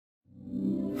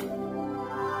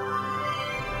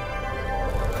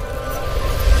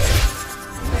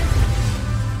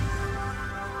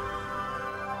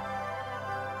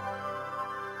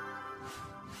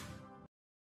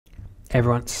Hey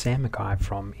everyone, it's Sam Mackay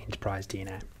from Enterprise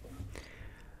DNA. I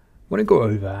want to go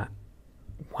over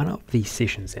one of these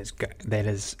sessions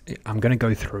I'm going to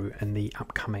go through in the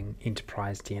upcoming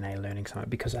Enterprise DNA Learning Summit,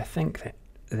 because I think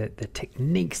that the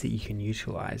techniques that you can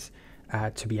utilize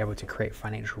to be able to create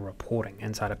financial reporting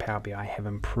inside of Power BI have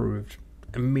improved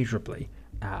immeasurably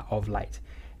of late.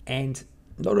 And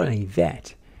not only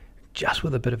that, just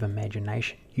with a bit of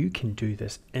imagination, you can do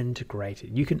this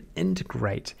integrated. You can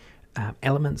integrate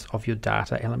elements of your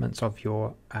data, elements of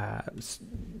your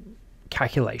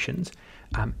calculations,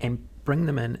 and bring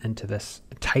them into this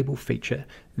table feature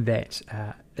that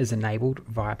is enabled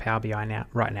via Power BI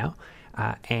right now,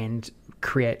 and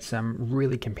create some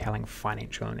really compelling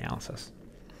financial analysis.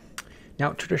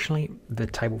 Now, traditionally, the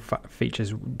table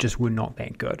features just were not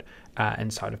that good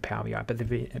inside of Power BI, but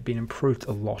they've been improved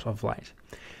a lot of late.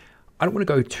 I don't want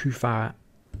to go too far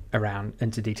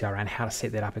into detail around how to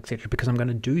set that up, etc., because I'm going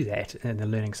to do that in the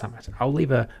Learning Summit. I'll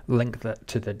leave a link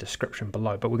to the description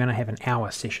below, but we're going to have an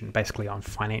hour session basically on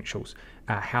financials,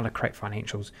 how to create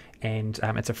financials, and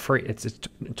it's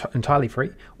entirely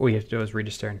free. All you have to do is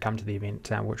register and come to the event,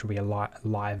 which will be a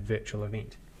live virtual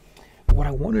event. What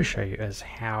I want to show you is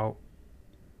how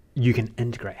we can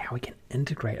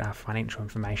integrate our financial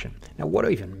information. Now, what do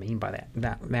I even mean by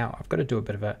that? Now I've got to do a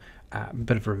bit of a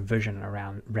revision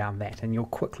around that, and you'll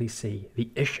quickly see the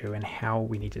issue and how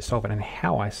we need to solve it, and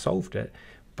how I solved it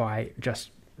by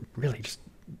just a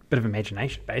bit of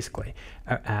imagination, basically,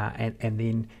 and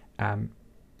then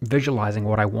visualizing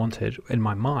what I wanted in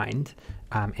my mind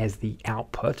as the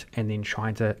output, and then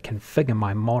trying to configure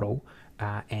my model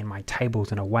and my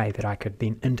tables in a way that I could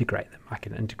then integrate them. I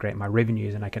can integrate my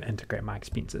revenues and I can integrate my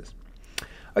expenses.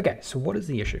 Okay, so what is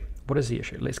the issue?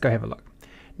 Let's go have a look.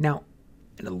 Now,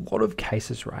 in a lot of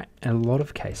cases,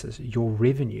 your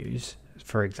revenues,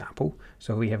 for example,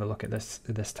 so we have a look at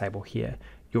this table here,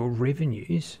 your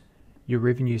revenues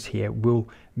here will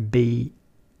be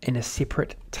in a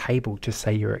separate table to,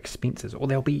 say, your expenses, or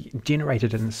they'll be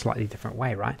generated in a slightly different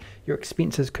way, right? Your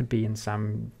expenses could be in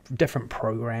some different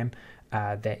program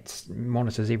that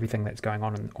monitors everything that's going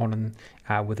on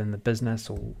within the business,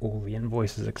 or all the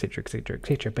invoices, etc., etc.,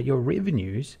 etc. But your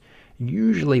revenues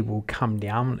usually will come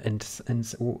down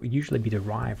and will usually be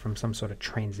derived from some sort of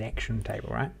transaction table,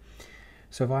 right?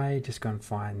 So if I just go and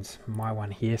find my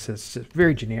one here, so it's just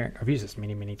very generic. I've used this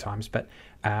many times, but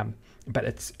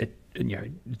it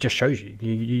just shows you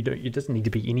it doesn't need to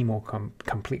be any more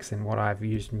complex than what I've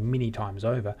used many times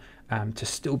over to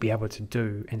still be able to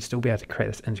do and still be able to create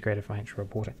this integrated financial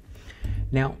reporting.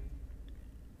 Now,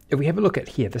 if we have a look at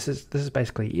here, this is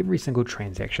basically every single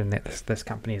transaction that this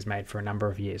company has made for a number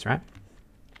of years, right?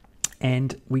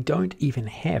 And we don't even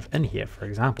have in here, for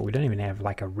example, we don't even have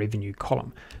like a revenue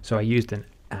column. So I used an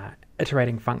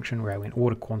iterating function where I went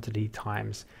order quantity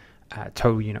times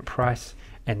total unit price,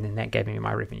 and then that gave me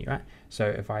my revenue, right? So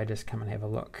if I just come and have a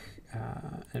look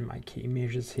in my key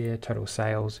measures here, total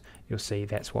sales, you'll see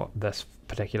that's what this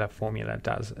particular formula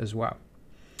does as well.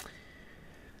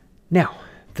 Now,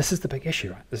 this is the big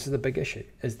issue, right? This is the big issue,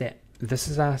 is that this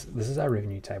is our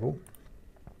revenue table.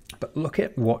 But look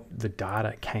at what the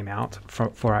data came out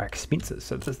for our expenses.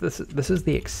 So this is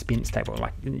the expense table.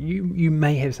 Like you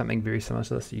may have something very similar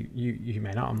to this. You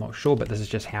may not. I'm not sure. But this is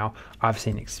just how I've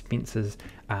seen expenses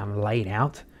laid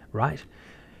out. Right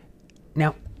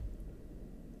now,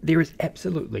 there is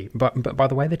absolutely, but by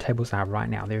the way the tables are right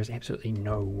now, there is absolutely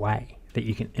no way that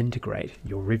you can integrate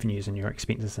your revenues and your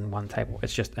expenses in one table.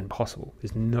 It's just impossible.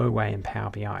 There's no way in Power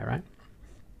BI, right?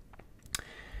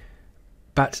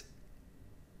 But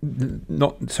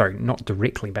not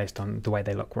directly based on the way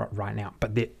they look right now,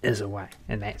 but there is a way,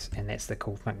 and that's the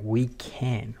cool thing. We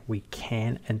can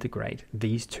integrate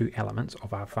these two elements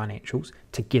of our financials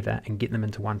together and get them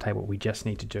into one table. We just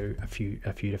need to do a few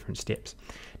different steps.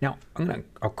 Now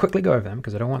I'll quickly go over them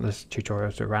because I don't want this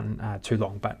tutorial to run too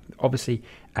long, but obviously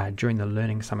during the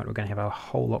Learning Summit we're going to have a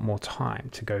whole lot more time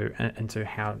to go into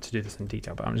how to do this in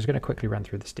detail, but I'm just going to quickly run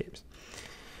through the steps.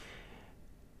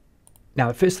 Now,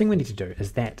 the first thing we need to do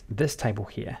is that this table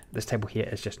here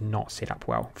is just not set up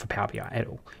well for Power BI at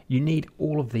all. You need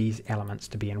all of these elements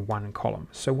to be in one column.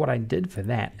 So what I did for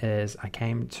that is I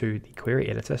came to the query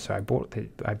editor. So I brought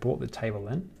the table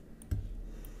in.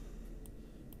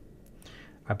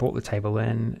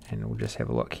 And we'll just have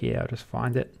a look here. I'll just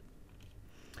find it.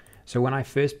 So when I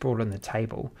first brought in the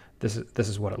table, this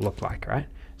is what it looked like, right?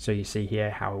 So you see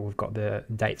here how we've got the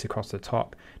dates across the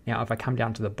top. Now, if I come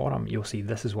down to the bottom, you'll see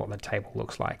this is what the table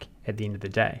looks like at the end of the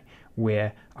day,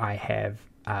 where I have,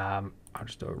 I'll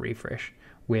just do a refresh,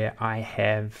 where I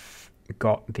have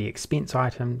got the expense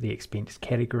item, the expense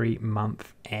category,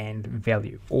 month, and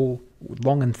value, all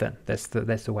long and thin. That's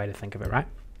the way to think of it, right?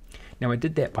 Now I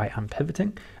did that by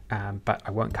unpivoting, but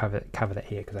I won't cover that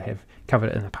here because I have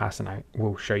covered it in the past, and I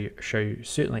will show you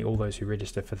certainly all those who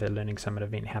register for the Learning Summit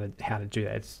event how to do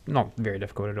that. It's not very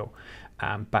difficult at all,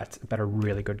 but a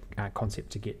really good concept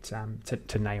to get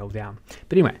to nail down.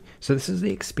 But anyway, so this is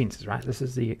the expenses, right? This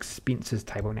is the expenses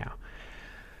table now.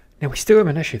 Now we still have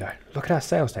an issue though. Look at our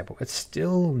sales table. It's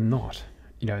still not,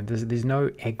 there's no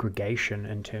aggregation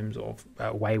in terms of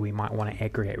a way we might want to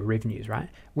aggregate revenues, right?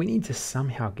 We need to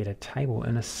somehow get a table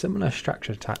in a similar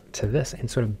structure to this and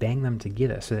sort of bang them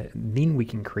together so that then we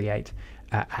can create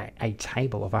a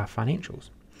table of our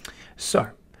financials. So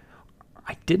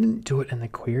I didn't do it in the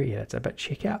query editor, but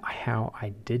check out how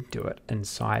I did do it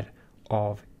inside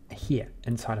of here,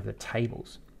 inside of the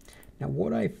tables. Now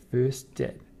what I first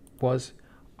did was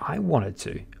I wanted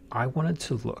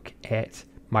to look at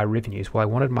my revenues. Well, I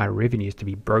wanted my revenues to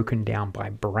be broken down by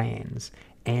brands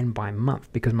and by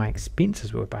month because my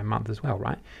expenses were by month as well,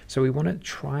 right? So we want to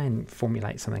try and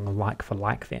formulate something like for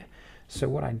like there. So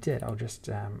what I did, I'll just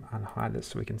unhide this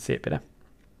so we can see it better.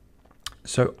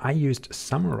 So I used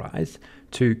Summarize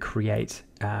to create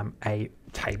a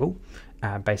table.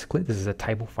 Basically, this is a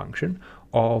table function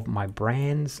of my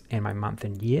brands and my month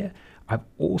and year. I've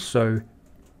also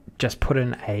just put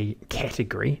in a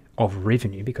category of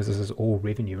revenue because this is all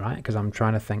revenue, right? Because I'm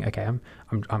trying to think, okay,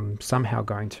 I'm somehow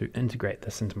going to integrate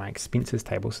this into my expenses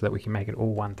table so that we can make it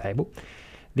all one table.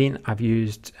 Then I've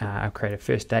created a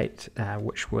first date,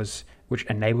 which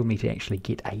enabled me to actually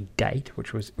get a date,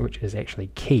 which is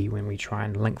actually key when we try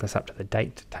and link this up to the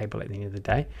date table at the end of the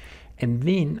day. And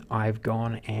then I've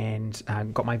gone and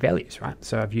got my values, right?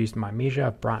 So I've used my measure,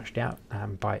 I've branched out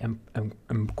by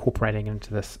incorporating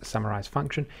into this summarize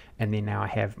function. And then now I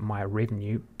have my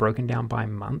revenue broken down by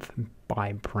month,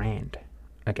 by brand,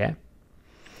 okay?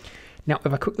 Now,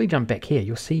 if I quickly jump back here,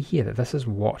 you'll see here that this is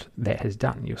what that has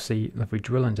done. You'll see, if we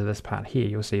drill into this part here,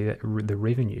 you'll see that the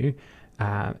revenue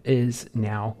is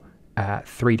now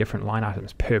 3 different line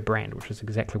items per brand, which is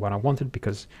exactly what I wanted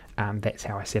because that's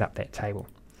how I set up that table.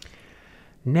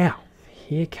 Now,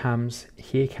 here comes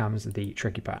the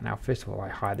tricky part. Now, first of all, I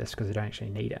hide this because I don't actually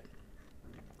need it.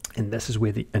 And this is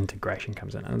where the integration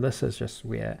comes in. And this is just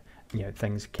where,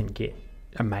 things can get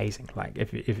amazing. Like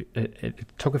if it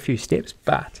took a few steps,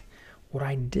 but what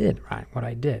I did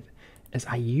is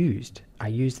I used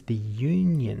the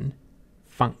union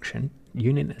function.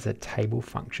 Union is a table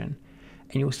function.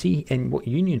 And you'll see, and what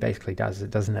union basically does is it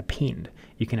does an append.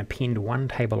 You can append one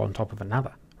table on top of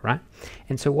another, right?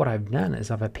 And so what I've done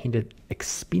is I've appended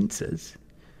expenses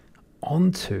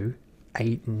onto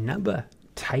another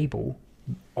table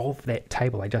of that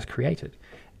table I just created.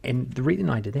 And the reason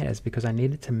I did that is because I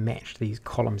needed to match these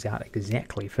columns out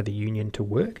exactly for the union to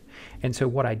work. And so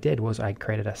what I did was I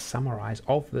created a summarize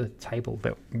of the table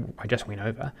that I just went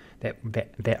over,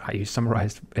 that I use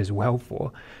summarize as well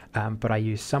for, but I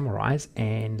use summarize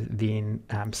and then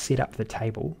set up the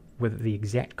table with the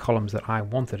exact columns that I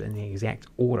wanted in the exact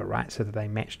order, right? So that they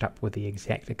matched up with the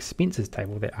exact expenses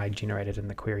table that I generated in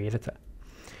the query editor.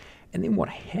 And then what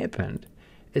happened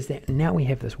is that now we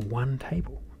have this one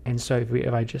table. And so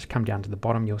if I just come down to the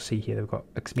bottom, you'll see here we've got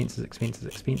expenses, expenses,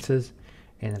 expenses.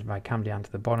 And if I come down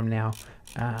to the bottom now,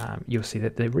 you'll see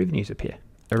that the revenues appear.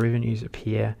 The revenues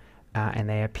appear and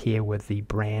they appear with the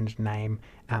brand name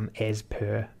as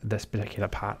per this particular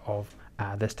part of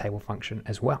this table function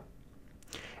as well.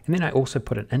 And then I also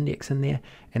put an index in there,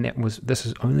 and this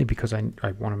is only because I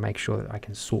want to make sure that I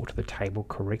can sort the table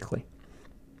correctly.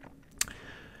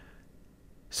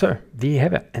 So there you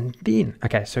have it. And then,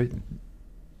 okay, so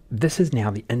this is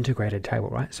now the integrated table,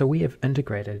 right? So we have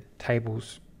integrated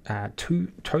tables,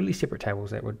 2 totally separate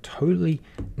tables that were totally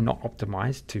not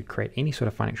optimized to create any sort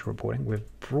of financial reporting. We've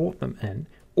brought them in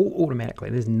all automatically.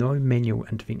 There's no manual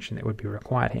intervention that would be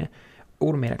required here,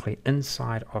 automatically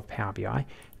inside of Power BI.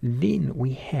 Then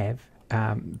we have,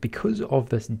 because of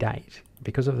this date,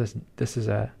 because of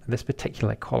this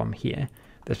particular column here,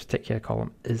 this particular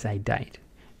column is a date.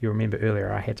 You remember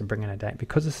earlier I had to bring in a date.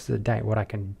 Because this is a date, what I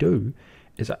can do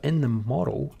is in the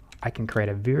model, I can create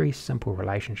a very simple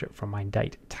relationship from my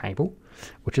date table,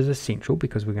 which is essential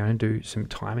because we're going to do some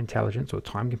time intelligence or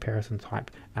time comparison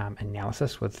type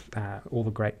analysis with all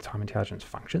the great time intelligence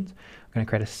functions. I'm going to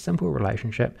create a simple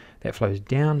relationship that flows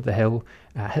down the hill,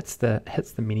 hits the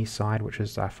mini side, which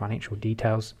is our financial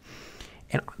details.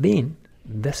 And then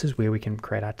this is where we can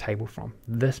create our table from,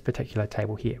 this particular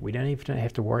table here. We don't even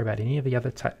have to worry about any of the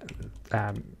other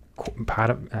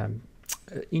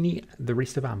the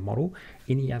rest of our model,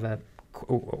 any other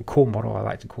core model I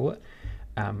like to call it,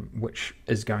 which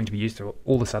is going to be used for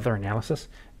all this other analysis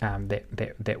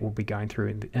that we'll be going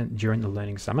through during the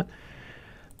Learning Summit.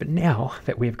 But now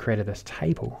that we've created this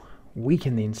table, we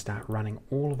can then start running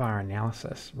all of our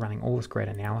analysis, running all this great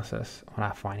analysis on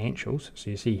our financials. So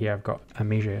you see here, I've got a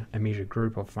measure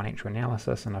group of financial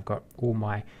analysis, and I've got all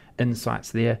my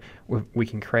insights there. We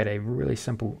can create a really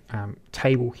simple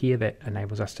table here that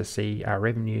enables us to see our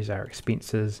revenues, our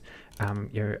expenses,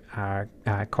 our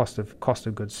cost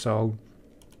of goods sold,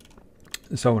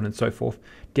 so on and so forth.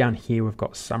 Down here, we've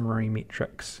got summary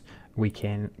metrics. We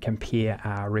can compare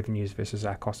our revenues versus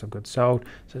our cost of goods sold.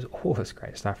 So there's all this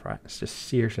great stuff, right? It's just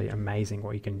seriously amazing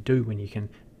what you can do when you can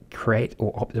create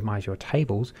or optimize your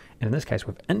tables. And in this case,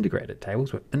 with integrated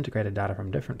tables, with integrated data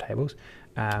from different tables,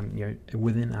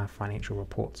 within our financial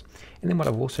reports. And then what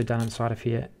I've also done inside of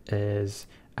here is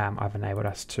I've enabled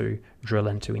us to drill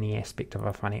into any aspect of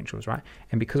our financials, right?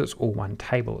 And because it's all one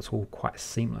table, it's all quite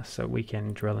seamless. So we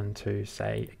can drill into,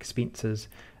 say, expenses,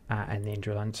 and then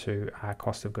drill into our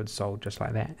cost of goods sold just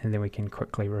like that. And then we can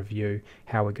quickly review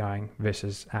how we're going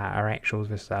versus our actuals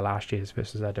versus our last year's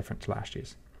versus our different to last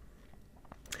year's.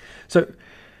 So,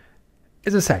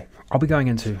 as I say, I'll be going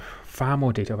into far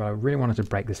more detail, but I really wanted to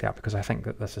break this out because I think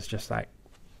that this is just like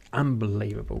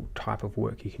unbelievable type of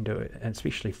work you can do, and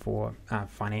especially for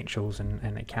financials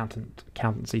and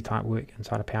accountancy type work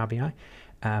inside of Power BI.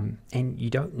 And you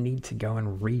don't need to go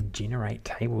and regenerate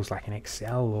tables like in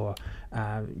Excel, or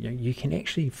you can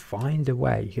actually find a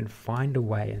way. You can find a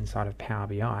way inside of Power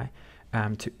BI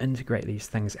to integrate these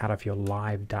things out of your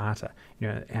live data.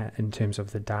 In terms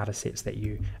of the data sets that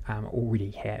you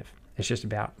already have. It's just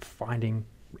about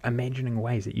imagining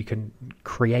ways that you can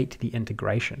create the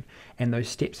integration. And those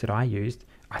steps that I used,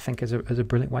 I think is a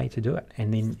brilliant way to do it.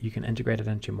 And then you can integrate it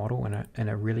into your model in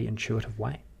a really intuitive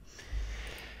way.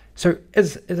 So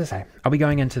as I say, I'll be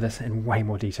going into this in way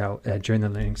more detail during the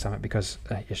Learning Summit, because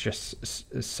it's just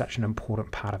such an important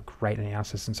part of great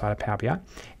analysis inside of Power BI.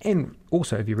 And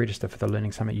also, if you register for the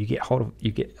Learning Summit, you get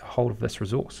hold of this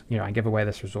resource. I give away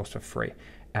this resource for free.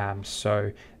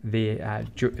 So there,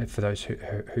 for those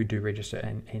who do register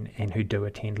and who do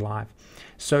attend live.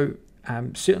 So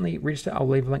certainly register. I'll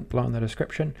leave a link below in the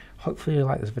description. Hopefully you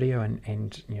like this video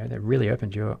and that really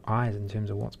opened your eyes in terms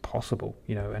of what's possible,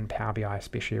 in Power BI,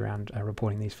 especially around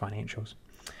reporting these financials.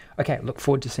 Okay, look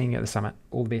forward to seeing you at the summit.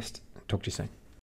 All the best. Talk to you soon.